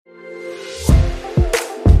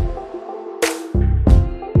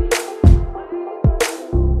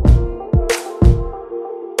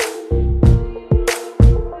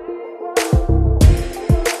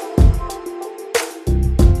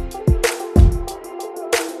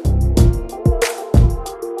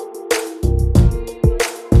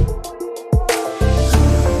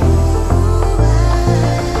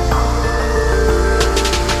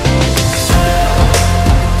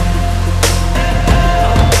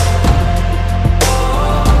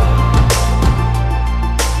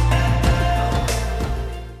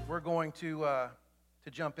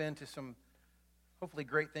to jump into some hopefully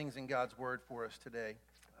great things in God's Word for us today.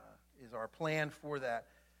 Is our plan for that.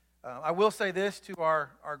 I will say this to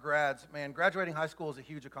our grads. Man, graduating high school is a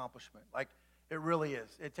huge accomplishment. Like, it really is.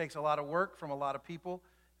 It takes a lot of work from a lot of people,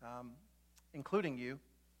 including you,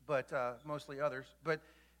 but mostly others. But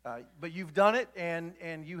you've done it,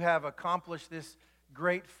 and you have accomplished this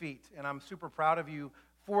great feat, and I'm super proud of you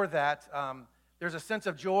for that. There's a sense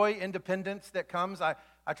of joy, independence that comes. I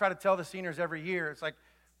try to tell the seniors every year, it's like,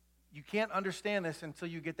 you can't understand this until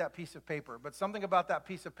you get that piece of paper. But something about that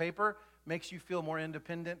piece of paper makes you feel more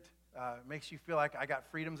independent, makes you feel like I got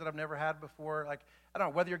freedoms that I've never had before. Like, I don't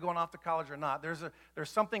know, whether you're going off to college or not, there's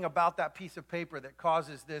something about that piece of paper that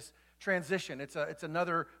causes this transition. It's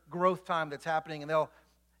another growth time that's happening, and they'll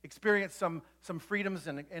experience some freedoms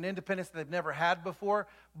and independence that they've never had before.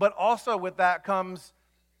 But also with that comes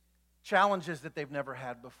challenges that they've never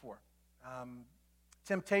had before,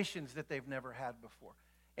 temptations that they've never had before.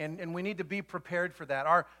 And we need to be prepared for that.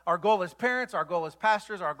 Our goal as parents, our goal as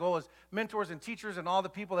pastors, our goal as mentors and teachers and all the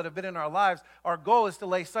people that have been in our lives, our goal is to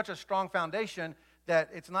lay such a strong foundation that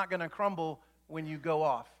it's not going to crumble when you go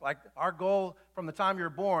off. Like, our goal from the time you're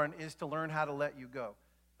born is to learn how to let you go.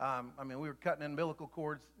 We were cutting umbilical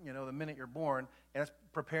cords, the minute you're born, and it's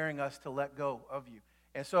preparing us to let go of you.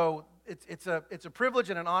 And so it's a privilege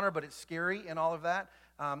and an honor, but it's scary and all of that.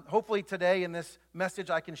 Hopefully today in this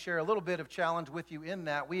message I can share a little bit of challenge with you in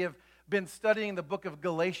that. We have been studying the book of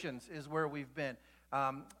Galatians is where we've been.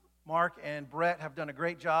 Mark and Brett have done a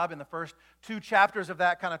great job in the first 2 chapters of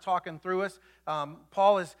that, kind of talking through us.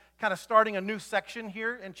 Paul is kind of starting a new section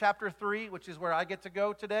here in chapter 3, which is where I get to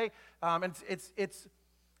go today. And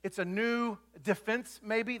it's a new defense,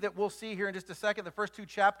 maybe, that we'll see here in just a second. The first 2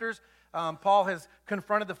 chapters, Paul has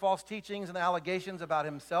confronted the false teachings and the allegations about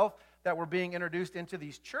himself that were being introduced into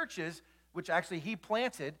these churches, which actually he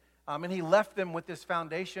planted, and he left them with this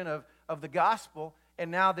foundation of the gospel. And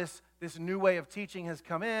now this new way of teaching has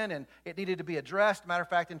come in, and it needed to be addressed. Matter of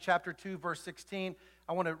fact, in chapter 2, verse 16,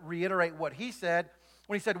 I want to reiterate what he said.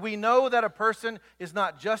 When he said, we know that a person is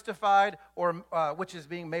not justified, or which is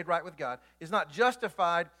being made right with God, is not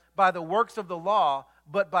justified by the works of the law,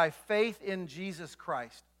 but by faith in Jesus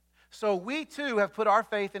Christ. So we too have put our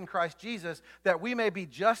faith in Christ Jesus, that we may be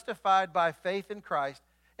justified by faith in Christ,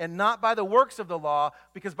 and not by the works of the law,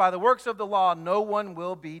 because by the works of the law no one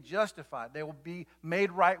will be justified. They will be made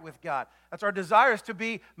right with God. That's our desire, is to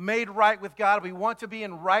be made right with God. We want to be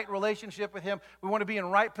in right relationship with Him. We want to be in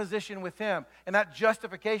right position with Him. And that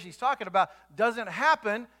justification he's talking about doesn't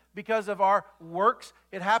happen because of our works.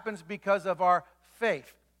 It happens because of our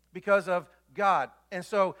faith, because of God. And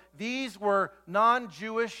so these were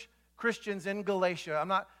non-Jewish Christians in Galatia. I'm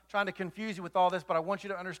not trying to confuse you with all this, but I want you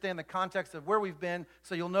to understand the context of where we've been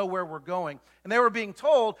so you'll know where we're going. And they were being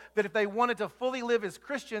told that if they wanted to fully live as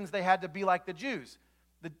Christians, they had to be like the Jews.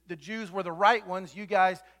 The Jews were the right ones. You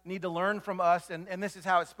guys need to learn from us, and this is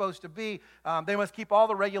how it's supposed to be. They must keep all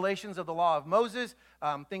the regulations of the law of Moses,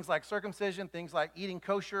 things like circumcision, things like eating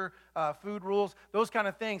kosher food rules, those kind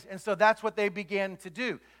of things. And so that's what they began to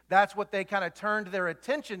do. That's what they kind of turned their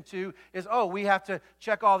attention to is, we have to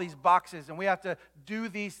check all these boxes, and we have to do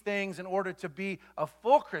these things in order to be a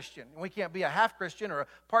full Christian. And we can't be a half Christian or a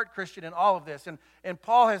part Christian in all of this. And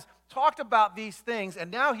Paul has talked about these things,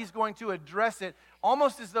 and now he's going to address it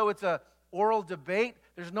almost as though it's a oral debate.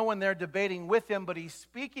 There's no one there debating with him, but he's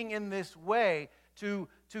speaking in this way to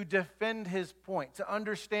defend his point, to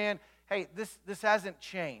understand, hey, this hasn't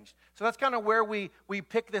changed. So that's kind of where we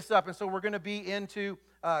pick this up. And so we're going to be into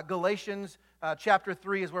Galatians chapter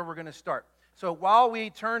 3 is where we're going to start. So while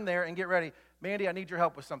we turn there and get ready, Mandy, I need your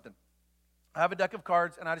help with something. I have a deck of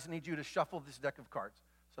cards, and I just need you to shuffle this deck of cards.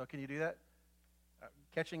 So can you do that?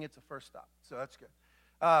 Catching it's a first stop, so that's good.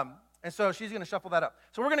 And so she's going to shuffle that up.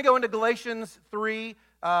 So we're going to go into Galatians 3,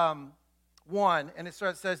 1, and it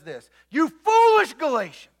says this. You foolish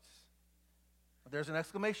Galatians. There's an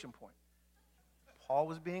exclamation point. Paul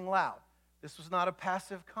was being loud. This was not a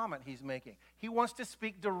passive comment he's making. He wants to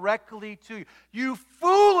speak directly to you. You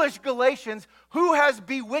foolish Galatians, who has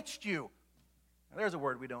bewitched you? Now, there's a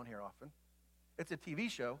word we don't hear often. It's a TV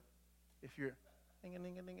show. If you're,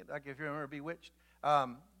 like if you remember Bewitched.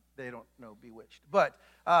 They don't know Bewitched. But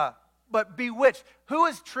bewitched. Who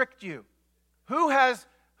has tricked you? Who has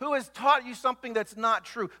taught you something that's not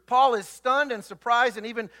true? Paul is stunned and surprised and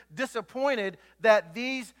even disappointed that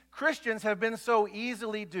these Christians have been so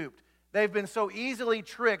easily duped. They've been so easily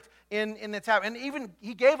tricked in the tap. And even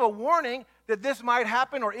he gave a warning that this might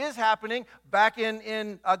happen or is happening back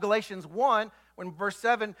in Galatians 1, when verse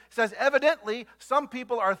 7 says, evidently, some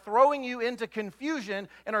people are throwing you into confusion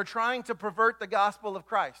and are trying to pervert the gospel of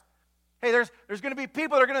Christ. Hey, there's going to be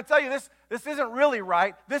people that are going to tell you this isn't really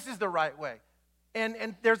right. This is the right way. And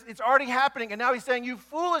it's already happening. And now he's saying, you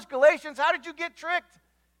foolish Galatians, how did you get tricked?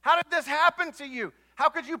 How did this happen to you? How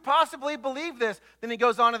could you possibly believe this? Then he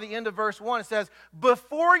goes on to the end of verse 1. It says,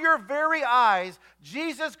 before your very eyes,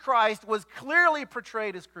 Jesus Christ was clearly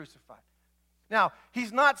portrayed as crucified. Now,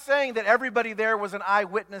 he's not saying that everybody there was an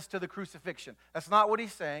eyewitness to the crucifixion. That's not what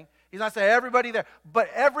he's saying. He's not saying everybody there, but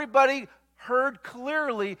everybody heard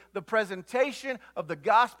clearly the presentation of the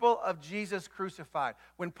gospel of Jesus crucified.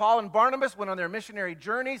 When Paul and Barnabas went on their missionary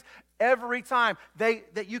journeys, every time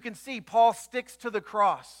that you can see Paul sticks to the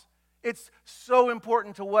cross. It's so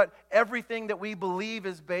important to what everything that we believe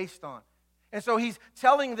is based on. And so he's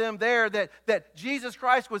telling them there that Jesus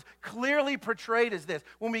Christ was clearly portrayed as this.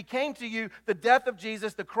 When we came to you, the death of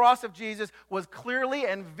Jesus, the cross of Jesus was clearly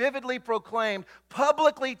and vividly proclaimed,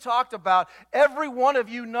 publicly talked about. Every one of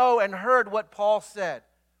you know and heard what Paul said.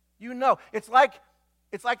 You know. It's like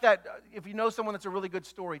that if you know someone that's a really good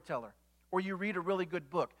storyteller, or you read a really good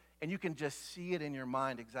book, and you can just see it in your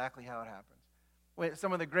mind exactly how it happens.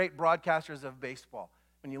 Some of the great broadcasters of baseball,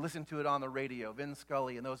 when you listen to it on the radio, Vin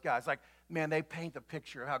Scully and those guys, like, man, they paint the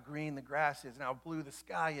picture of how green the grass is and how blue the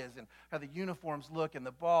sky is and how the uniforms look and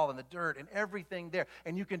the ball and the dirt and everything there.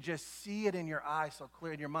 And you can just see it in your eyes so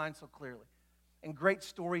clear, in your mind so clearly. And great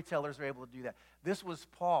storytellers are able to do that. This was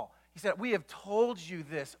Paul. He said, we have told you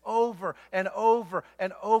this over and over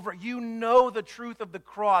and over. You know the truth of the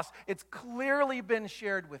cross. It's clearly been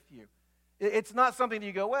shared with you. It's not something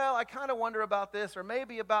you go, well, I kind of wonder about this or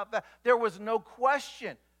maybe about that. There was no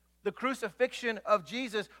question. The crucifixion of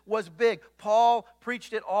Jesus was big. Paul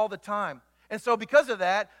preached it all the time. And so because of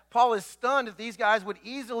that, Paul is stunned that these guys would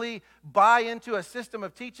easily buy into a system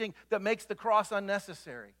of teaching that makes the cross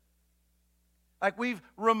unnecessary. Like, we've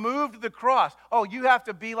removed the cross. Oh, you have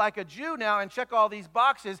to be like a Jew now and check all these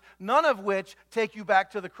boxes, none of which take you back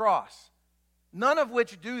to the cross. None of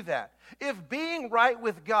which do that. If being right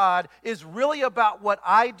with God is really about what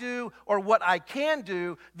I do or what I can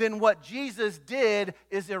do, then what Jesus did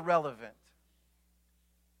is irrelevant.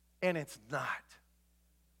 And it's not.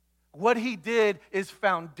 What he did is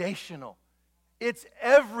foundational. It's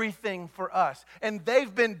everything for us. And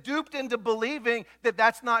they've been duped into believing that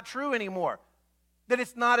that's not true anymore. That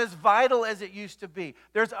it's not as vital as it used to be.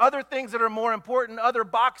 There's other things that are more important, other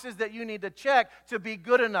boxes that you need to check to be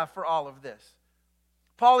good enough for all of this.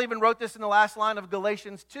 Paul even wrote this in the last line of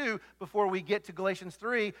Galatians 2 before we get to Galatians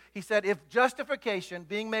 3. He said, if justification,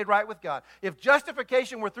 being made right with God, if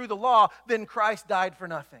justification were through the law, then Christ died for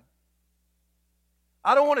nothing.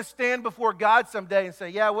 I don't want to stand before God someday and say,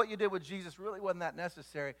 yeah, what you did with Jesus really wasn't that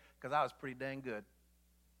necessary because I was pretty dang good.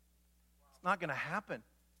 It's not going to happen.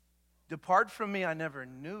 Depart from me, I never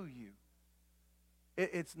knew you.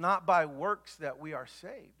 It's not by works that we are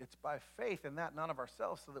saved. It's by faith and that not of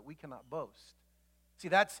ourselves so that we cannot boast. See,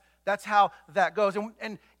 that's how that goes.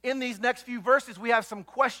 And in these next few verses, we have some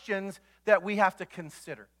questions that we have to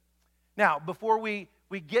consider. Now, before we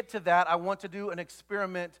get to that, I want to do an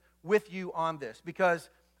experiment with you on this because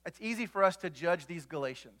it's easy for us to judge these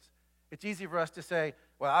Galatians. It's easy for us to say,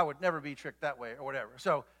 well, I would never be tricked that way or whatever.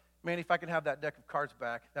 So, man, if I can have that deck of cards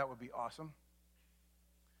back, that would be awesome.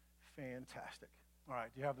 Fantastic. All right,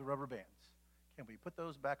 do you have the rubber bands? Can we put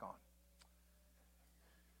those back on?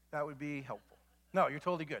 That would be helpful. No, you're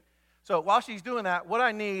totally good. So while she's doing that, what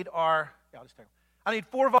I need are, I'll just take them. I need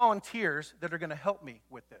 4 volunteers that are going to help me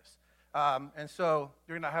with this. And so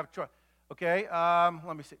you're going to have a choice. Okay,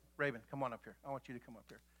 let me see. Raven, come on up here. I want you to come up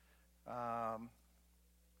here.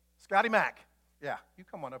 Scotty Mack. Yeah, you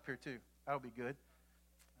come on up here too. That'll be good.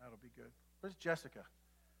 That'll be good. Where's Jessica?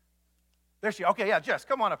 There she is. Okay, yeah, Jess,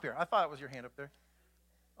 come on up here. I thought it was your hand up there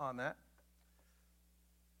on that.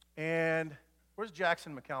 And where's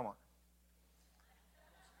Jackson McCalmont?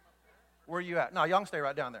 Where are you at? No, y'all can stay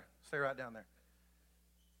right down there. Stay right down there.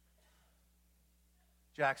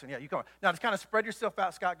 Jackson, yeah, you come on. Now, just kind of spread yourself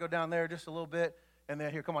out, Scott. Go down there just a little bit. And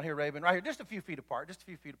then here, come on here, Raven. Right here, just a few feet apart. Just a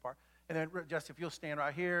few feet apart. And then, Jess, if you'll stand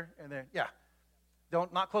right here. And then, yeah.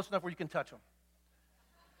 Not close enough where you can touch them.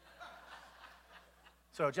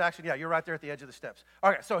 So, Jackson, yeah, you're right there at the edge of the steps.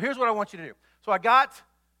 All right, so here's what I want you to do. So I got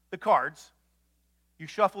the cards. You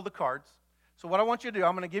shuffle the cards. So what I want you to do,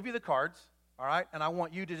 I'm going to give you the cards, all right? And I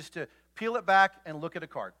want you to just to peel it back and look at a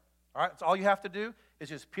card. All right, so all you have to do is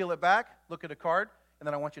just peel it back, look at a card, and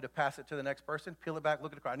then I want you to pass it to the next person. Peel it back,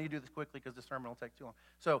 look at a card. I need to do this quickly because the sermon will take too long.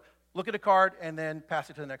 So look at a card and then pass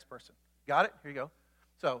it to the next person. Got it? Here you go.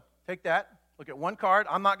 So take that, look at one card.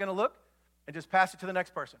 I'm not going to look, and just pass it to the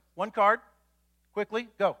next person. One card, quickly,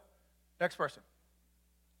 go. Next person.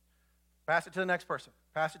 Pass it to the next person.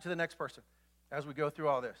 Pass it to the next person as we go through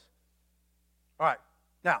all this. All right.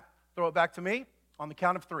 Now, throw it back to me on the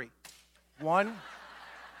count of 3. 1.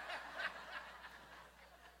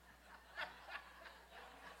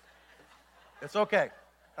 It's okay.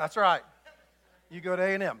 That's right. You go to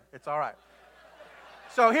A&M. It's all right.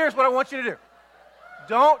 So here's what I want you to do.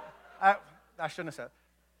 I shouldn't have said it,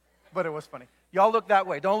 but it was funny. Y'all look that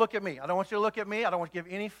way. Don't look at me. I don't want you to look at me. I don't want you to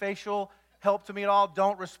give any facial help to me at all.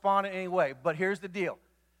 Don't respond in any way. But here's the deal.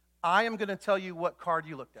 I am going to tell you what card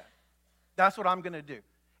you looked at. That's what I'm going to do.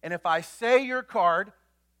 And if I say your card,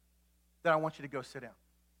 then I want you to go sit down.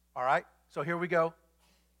 All right? So here we go.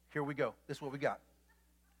 Here we go. This is what we got.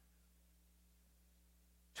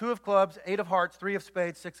 2 of clubs, 8 of hearts, 3 of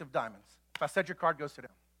spades, 6 of diamonds. If I said your card, go sit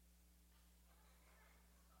down.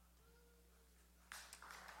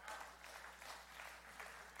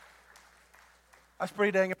 That's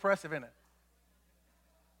pretty dang impressive, isn't it?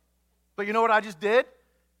 But you know what I just did?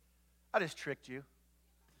 I just tricked you.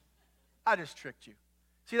 I just tricked you.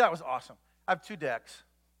 See, that was awesome. I have 2 decks.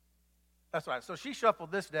 That's right. So she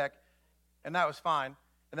shuffled this deck, and that was fine.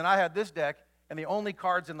 And then I had this deck, and the only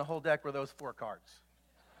cards in the whole deck were those 4 cards.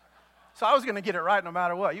 So I was going to get it right no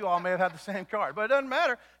matter what. You all may have had the same card, but it doesn't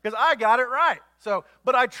matter because I got it right.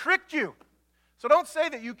 But I tricked you. So don't say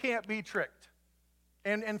that you can't be tricked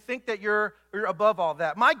and think that you're above all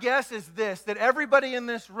that. My guess is this, that everybody in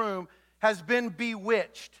this room has been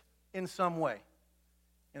bewitched in some way.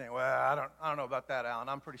 You think, well, I don't know about that, Alan.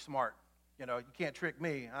 I'm pretty smart. You know, you can't trick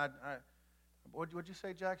me. What'd you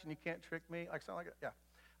say, Jackson? You can't trick me? Like something like that?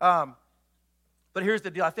 Yeah. But here's the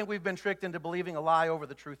deal. I think we've been tricked into believing a lie over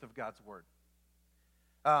the truth of God's word.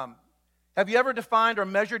 Have you ever defined or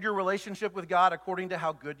measured your relationship with God according to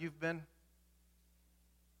how good you've been?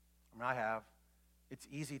 I have. It's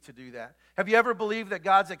easy to do that. Have you ever believed that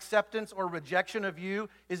God's acceptance or rejection of you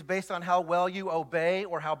is based on how well you obey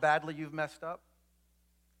or how badly you've messed up?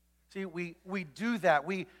 See, we do that.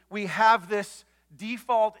 We have this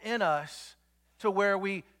default in us to where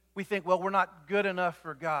we think, well, we're not good enough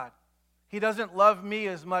for God. He doesn't love me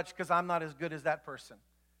as much because I'm not as good as that person.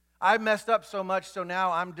 I messed up so much, so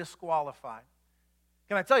now I'm disqualified.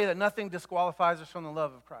 Can I tell you that nothing disqualifies us from the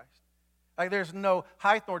love of Christ? Like there's no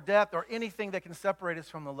height or depth or anything that can separate us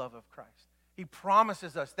from the love of Christ. He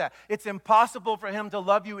promises us that. It's impossible for him to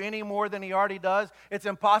love you any more than he already does. It's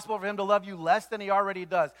impossible for him to love you less than he already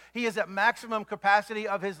does. He is at maximum capacity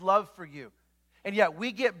of his love for you. And yet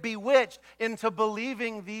we get bewitched into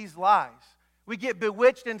believing these lies. We get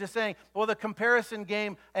bewitched into saying, well, the comparison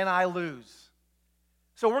game and I lose.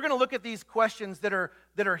 So we're going to look at these questions that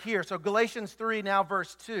are here. So Galatians 3, now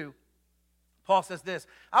verse 2. Paul says this,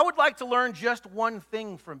 I would like to learn just one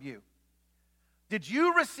thing from you. Did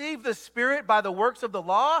you receive the Spirit by the works of the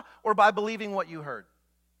law or by believing what you heard?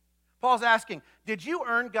 Paul's asking, did you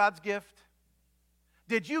earn God's gift?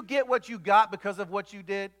 Did you get what you got because of what you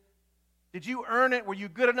did? Did you earn it? Were you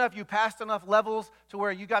good enough? You passed enough levels to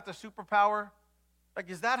where you got the superpower? Like,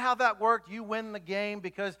 is that how that worked? You win the game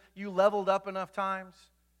because you leveled up enough times?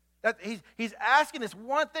 He's asking this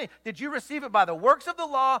one thing. Did you receive it by the works of the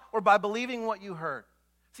law or by believing what you heard?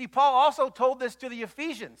 See, Paul also told this to the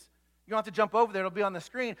Ephesians. You don't have to jump over there. It'll be on the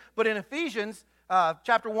screen. But in Ephesians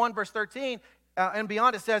chapter 1, verse 13 and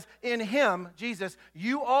beyond, it says, in him, Jesus,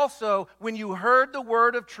 you also, when you heard the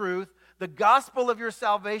word of truth, the gospel of your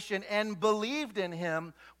salvation, and believed in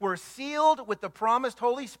him, were sealed with the promised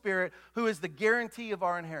Holy Spirit, who is the guarantee of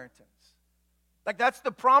our inheritance. Like, that's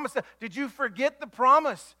the promise. Did you forget the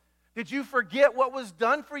promise? Did you forget what was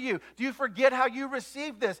done for you? Do you forget how you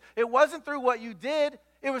received this? It wasn't through what you did.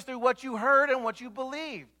 It was through what you heard and what you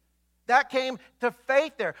believed. That came to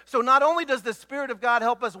faith there. So not only does the Spirit of God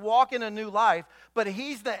help us walk in a new life, but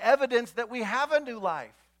he's the evidence that we have a new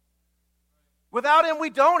life. Without him, we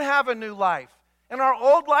don't have a new life. And our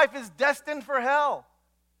old life is destined for hell.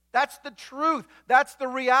 That's the truth. That's the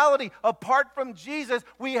reality. Apart from Jesus,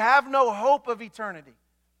 we have no hope of eternity.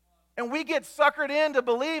 And we get suckered into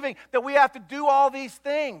believing that we have to do all these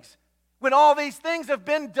things when all these things have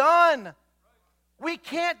been done. We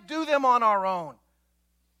can't do them on our own.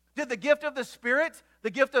 Did the gift of the Spirit, the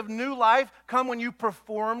gift of new life, come when you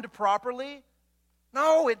performed properly?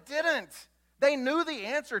 No, it didn't. They knew the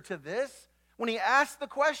answer to this when he asked the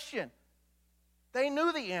question. They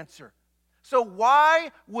knew the answer. So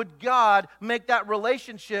why would God make that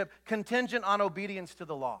relationship contingent on obedience to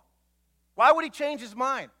the law? Why would he change his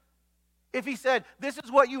mind? If he said, this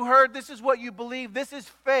is what you heard, this is what you believe, this is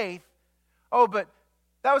faith. Oh, but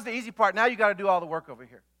that was the easy part. Now you got to do all the work over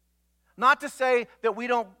here. Not to say that we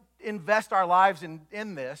don't invest our lives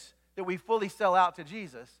in this, that we fully sell out to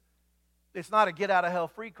Jesus. It's not a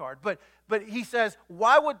get-out-of-hell-free card. But he says,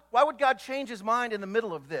 why would God change his mind in the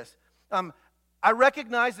middle of this? I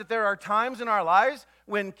recognize that there are times in our lives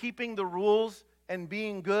when keeping the rules and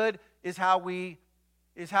being good is how we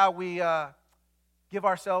give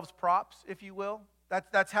ourselves props, if you will.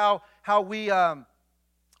 That's how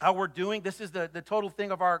we're doing. This is the total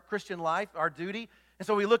thing of our Christian life, our duty. And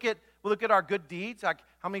so we look at our good deeds, like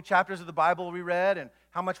how many chapters of the Bible we read, and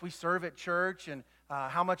how much we serve at church, and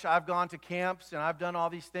how much I've gone to camps, and I've done all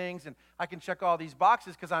these things, and I can check all these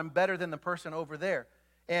boxes because I'm better than the person over there.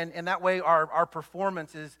 And that way our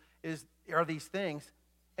performance are these things.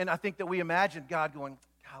 And I think that we imagine God going,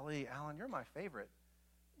 golly, Alan, you're my favorite.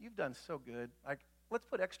 You've done so good. Like, let's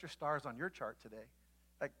put extra stars on your chart today.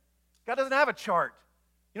 Like, God doesn't have a chart.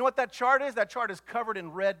 You know what that chart is? That chart is covered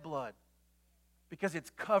in red blood because it's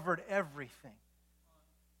covered everything.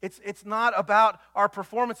 It's not about our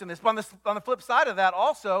performance in this. But on the flip side of that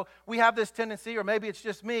also, we have this tendency, or maybe it's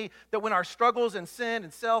just me, that when our struggles and sin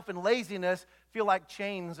and self and laziness feel like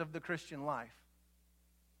chains of the Christian life.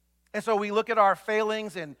 And so we look at our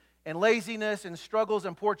failings and laziness and struggles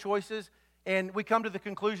and poor choices, and we come to the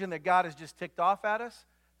conclusion that God has just ticked off at us,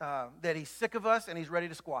 that He's sick of us and He's ready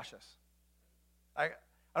to squash us. I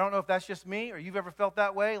don't know if that's just me or you've ever felt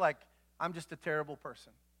that way, like I'm just a terrible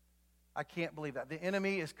person. I can't believe that. The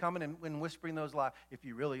enemy is coming and whispering those lies. If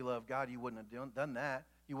you really love God, you wouldn't have done that.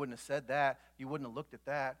 You wouldn't have said that. You wouldn't have looked at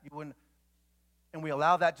that. You wouldn't. And we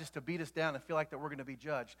allow that just to beat us down and feel like that we're going to be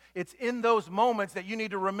judged. It's in those moments that you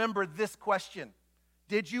need to remember this question.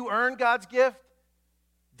 Did you earn God's gift?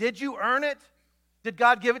 Did you earn it? Did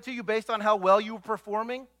God give it to you based on how well you were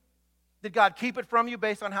performing? Did God keep it from you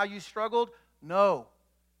based on how you struggled? No.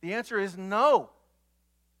 The answer is no.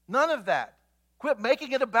 None of that. Quit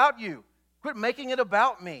making it about you. Quit making it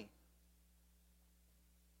about me.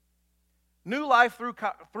 New life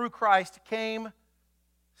through Christ came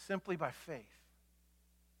simply by faith.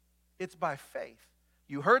 It's by faith.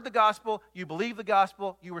 You heard the gospel, you believed the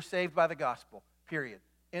gospel, you were saved by the gospel. Period.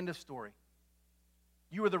 End of story.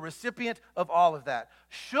 You were the recipient of all of that.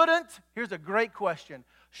 Here's a great question,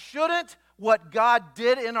 shouldn't what God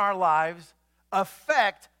did in our lives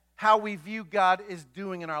affect how we view God is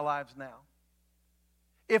doing in our lives now?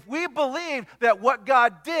 If we believe that what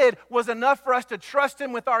God did was enough for us to trust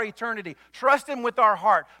Him with our eternity, trust Him with our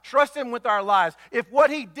heart, trust Him with our lives, if what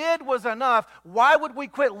He did was enough, why would we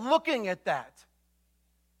quit looking at that?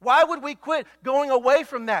 Why would we quit going away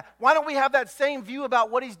from that? Why don't we have that same view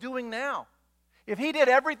about what He's doing now? If He did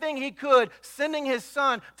everything He could, sending His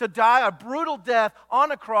Son to die a brutal death on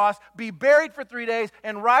a cross, be buried for 3 days,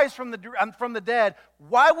 and rise from the dead,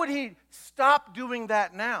 why would He stop doing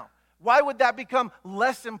that now? Why would that become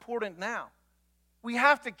less important now? We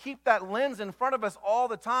have to keep that lens in front of us all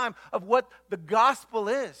the time of what the gospel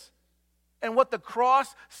is and what the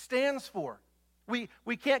cross stands for.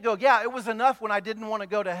 We can't go, yeah, it was enough when I didn't want to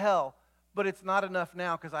go to hell, but it's not enough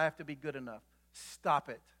now because I have to be good enough. Stop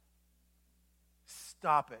it.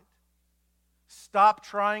 Stop it. Stop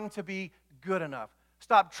trying to be good enough.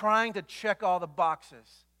 Stop trying to check all the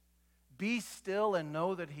boxes. Be still and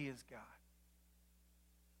know that He is God.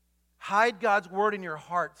 Hide God's word in your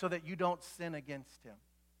heart so that you don't sin against Him.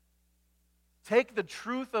 Take the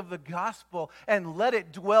truth of the gospel and let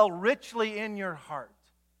it dwell richly in your heart.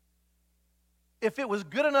 If it was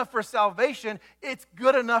good enough for salvation, it's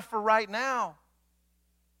good enough for right now.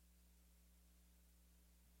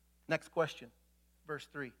 Next question, verse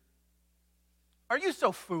 3. Are you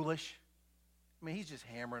so foolish? I mean, he's just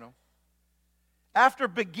hammering them. After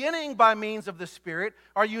beginning by means of the Spirit,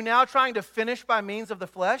 are you now trying to finish by means of the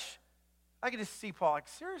flesh? I could just see Paul like,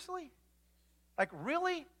 seriously? Like,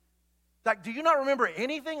 really? Like, do you not remember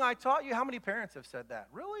anything I taught you? How many parents have said that?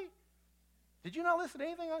 Really? Did you not listen to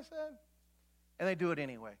anything I said? And they do it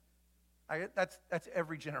anyway. That's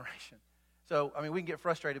every generation. So, I mean, we can get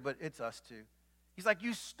frustrated, but it's us too. He's like,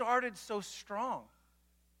 you started so strong.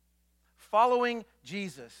 Following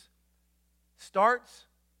Jesus starts,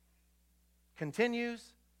 continues,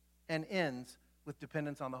 and ends with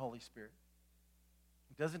dependence on the Holy Spirit.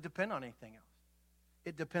 It doesn't depend on anything else.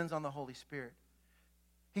 It depends on the Holy Spirit.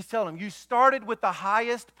 He's telling them, you started with the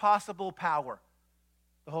highest possible power,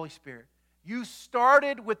 the Holy Spirit. You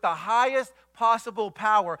started with the highest possible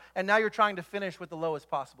power, and now you're trying to finish with the lowest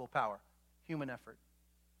possible power, human effort.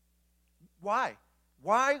 Why?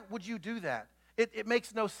 Why would you do that? It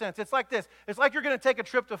makes no sense. It's like this. It's like you're going to take a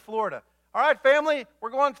trip to Florida. All right, family, we're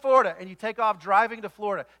going to Florida. And you take off driving to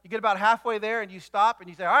Florida. You get about halfway there and you stop and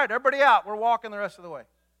you say, all right, everybody out. We're walking the rest of the way.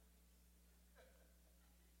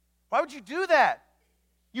 Why would you do that?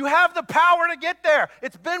 You have the power to get there.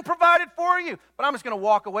 It's been provided for you. But I'm just going to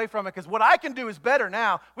walk away from it because what I can do is better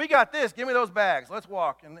now. We got this. Give me those bags. Let's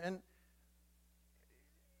walk. And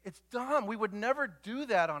it's dumb. We would never do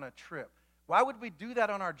that on a trip. Why would we do that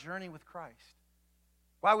on our journey with Christ?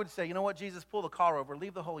 Why would we say, you know what, Jesus, pull the car over,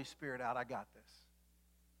 leave the Holy Spirit out, I got this.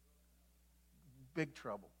 Big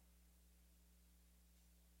trouble.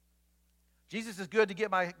 Jesus is good to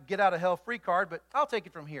get my get out of hell free card, but I'll take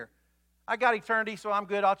it from here. I got eternity, so I'm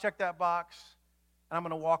good. I'll check that box, and I'm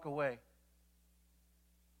going to walk away.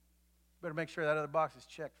 Better make sure that other box is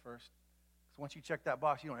checked first. Because once you check that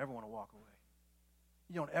box, you don't ever want to walk away.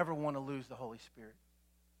 You don't ever want to lose the Holy Spirit.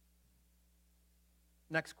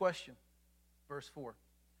 Next question, verse 4.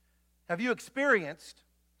 Have you experienced,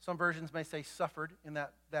 some versions may say suffered, in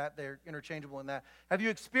that they're interchangeable in that. Have you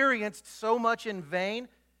experienced so much in vain,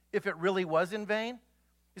 if it really was in vain?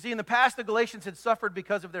 You see, in the past, the Galatians had suffered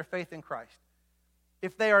because of their faith in Christ.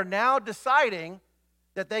 If they are now deciding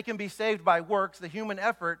that they can be saved by works, the human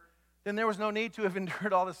effort, then there was no need to have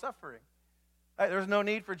endured all the suffering. There was no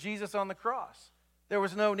need for Jesus on the cross. There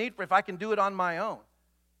was no need for, if I can do it on my own.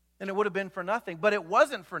 And it would have been for nothing. But it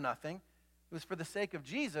wasn't for nothing. It was for the sake of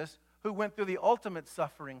Jesus, who went through the ultimate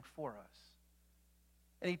suffering for us.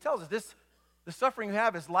 And he tells us this, the suffering you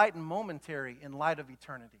have is light and momentary in light of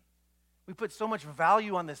eternity. We put so much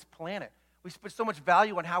value on this planet. We put so much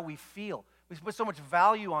value on how we feel. We put so much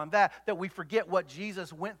value on that we forget what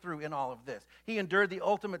Jesus went through in all of this. He endured the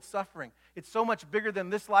ultimate suffering. It's so much bigger than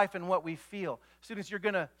this life and what we feel. Students, you're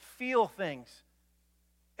going to feel things.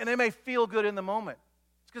 And they may feel good in the moment.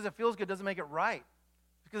 It's because it feels good doesn't make it right.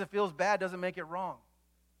 It's because it feels bad doesn't make it wrong.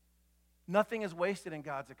 Nothing is wasted in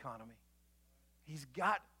God's economy. He's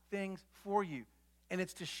got things for you. And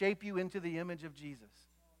it's to shape you into the image of Jesus.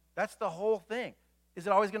 That's the whole thing. Is it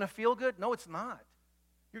always going to feel good? No, it's not.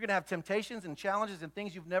 You're going to have temptations and challenges and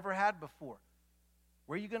things you've never had before.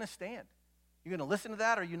 Where are you going to stand? You're going to listen to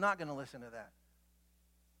that, or are you not going to listen to that?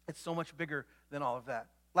 It's so much bigger than all of that.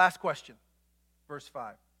 Last question, verse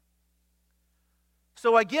 5.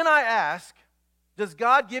 So again I ask, does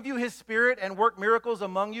God give you his Spirit and work miracles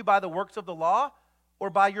among you by the works of the law, or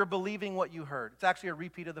by your believing what you heard? It's actually a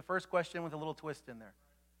repeat of the first question with a little twist in there.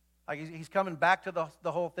 Like he's coming back to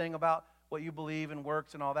the whole thing about what you believe and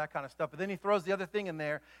works and all that kind of stuff. But then he throws the other thing in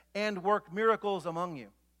there, and work miracles among you.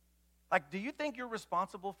 Like, do you think you're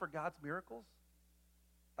responsible for God's miracles?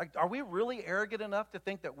 Like, are we really arrogant enough to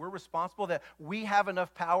think that we're responsible, that we have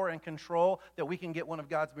enough power and control that we can get one of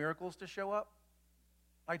God's miracles to show up?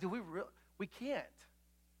 Like, do we really? We can't.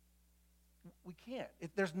 We can't.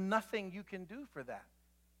 There's nothing you can do for that.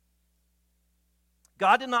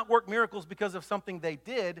 God did not work miracles because of something they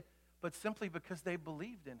did, but simply because they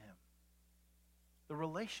believed in him. The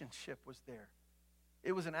relationship was there.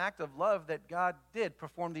 It was an act of love that God did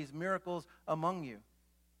perform these miracles among you.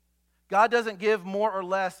 God doesn't give more or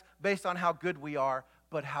less based on how good we are,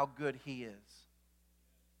 but how good he is.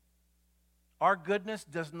 Our goodness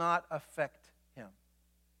does not affect him.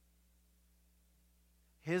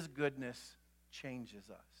 His goodness changes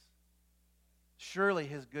us. Surely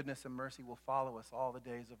his goodness and mercy will follow us all the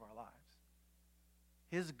days of our lives.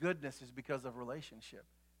 His goodness is because of relationship.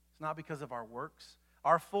 It's not because of our works.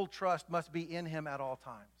 Our full trust must be in him at all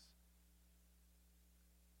times.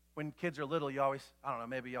 When kids are little, you always, I don't know,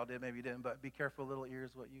 maybe y'all did, maybe you didn't, but be careful, little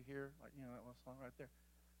ears, what you hear. Like, you know, that one song right there.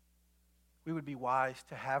 We would be wise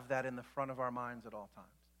to have that in the front of our minds at all times.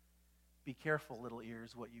 Be careful, little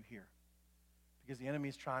ears, what you hear. Because the enemy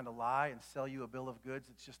is trying to lie and sell you a bill of goods.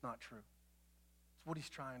 It's just not true. It's what he's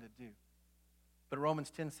trying to do. But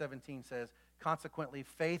Romans 10:17 says, consequently,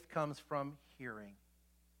 faith comes from hearing,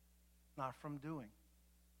 not from doing.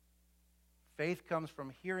 Faith comes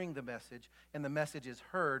from hearing the message, and the message is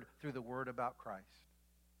heard through the word about Christ.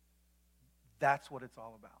 That's what it's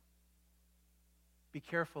all about. Be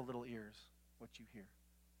careful, little ears, what you hear.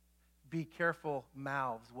 Be careful,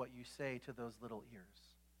 mouths, what you say to those little ears.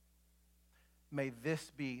 May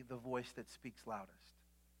this be the voice that speaks loudest.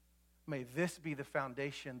 May this be the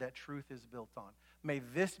foundation that truth is built on. May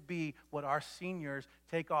this be what our seniors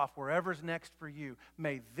take off wherever's next for you.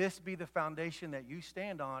 May this be the foundation that you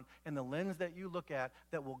stand on and the lens that you look at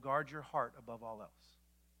that will guard your heart above all else.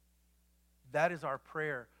 That is our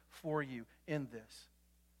prayer for you in this.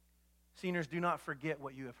 Seniors, do not forget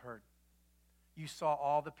what you have heard. You saw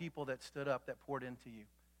all the people that stood up that poured into you.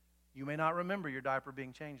 You may not remember your diaper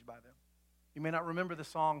being changed by them. You may not remember the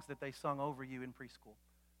songs that they sung over you in preschool.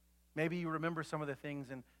 Maybe you remember some of the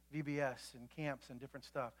things in VBS and camps and different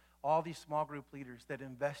stuff. All these small group leaders that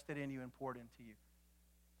invested in you and poured into you.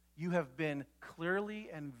 You have been clearly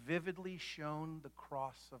and vividly shown the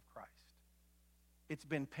cross of Christ. It's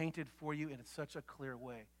been painted for you in such a clear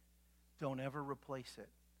way. Don't ever replace it.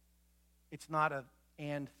 It's not an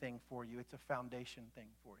and thing for you. It's a foundation thing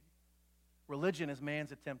for you. Religion is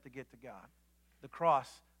man's attempt to get to God. The cross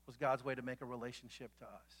was God's way to make a relationship to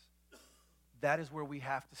us. That is where we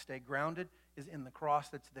have to stay grounded, is in the cross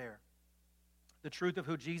that's there. The truth of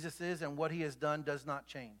who Jesus is and what he has done does not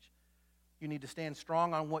change. You need to stand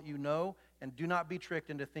strong on what you know and do not be tricked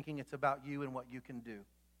into thinking it's about you and what you can do.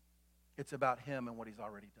 It's about him and what he's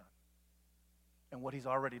already done. And what he's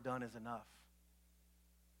already done is enough.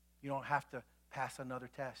 You don't have to pass another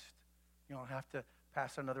test. You don't have to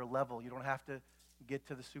pass another level. You don't have to get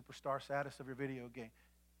to the superstar status of your video game.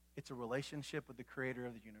 It's a relationship with the creator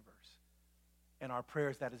of the universe. And our prayer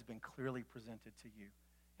is that has been clearly presented to you,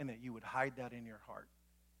 and that you would hide that in your heart.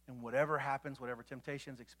 And whatever happens, whatever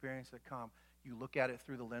temptations, experience that come, you look at it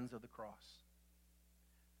through the lens of the cross.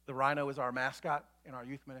 The rhino is our mascot in our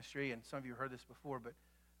youth ministry, and some of you heard this before, but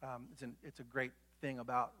it's a great thing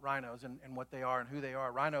about rhinos and what they are and who they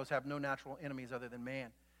are. Rhinos have no natural enemies other than man,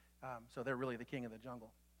 so they're really the king of the jungle.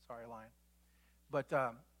 Sorry, lion.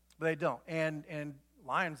 But they don't. And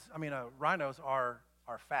rhinos are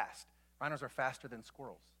fast. Rhinos are faster than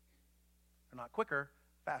squirrels. They're not quicker,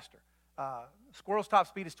 faster. Squirrel's top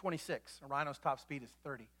speed is 26. A rhino's top speed is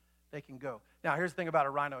 30. They can go. Now, here's the thing about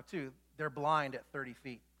a rhino, too. They're blind at 30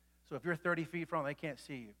 feet. So if you're 30 feet from them, they can't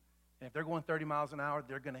see you. And if they're going 30 miles an hour,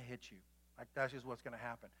 they're going to hit you. Like, that's just what's going to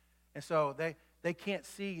happen. And so they can't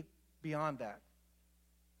see beyond that.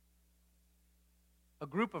 A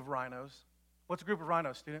group of rhinos. What's a group of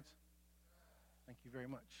rhinos, students? Thank you very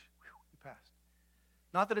much. Whew, you passed.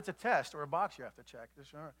 Not that it's a test or a box you have to check.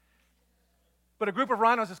 But a group of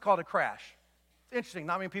rhinos is called a crash. It's interesting.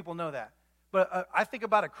 Not many people know that. But I think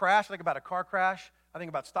about a crash. I think about a car crash. I think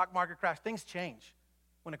about stock market crash. Things change.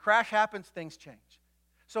 When a crash happens, things change.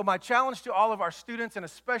 So my challenge to all of our students, and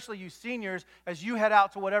especially you seniors, as you head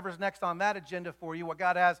out to whatever's next on that agenda for you, what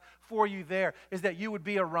God has for you there, is that you would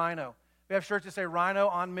be a rhino. We have shirts that say rhino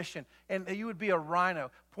on mission, and that you would be a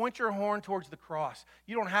rhino. Point your horn towards the cross.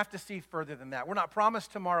 You don't have to see further than that. We're not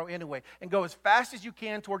promised tomorrow anyway. And go as fast as you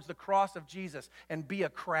can towards the cross of Jesus and be a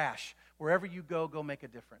crash. Wherever you go make a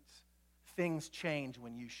difference. Things change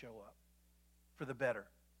when you show up for the better,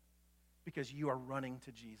 because you are running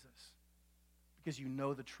to Jesus, because you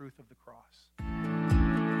know the truth of the cross.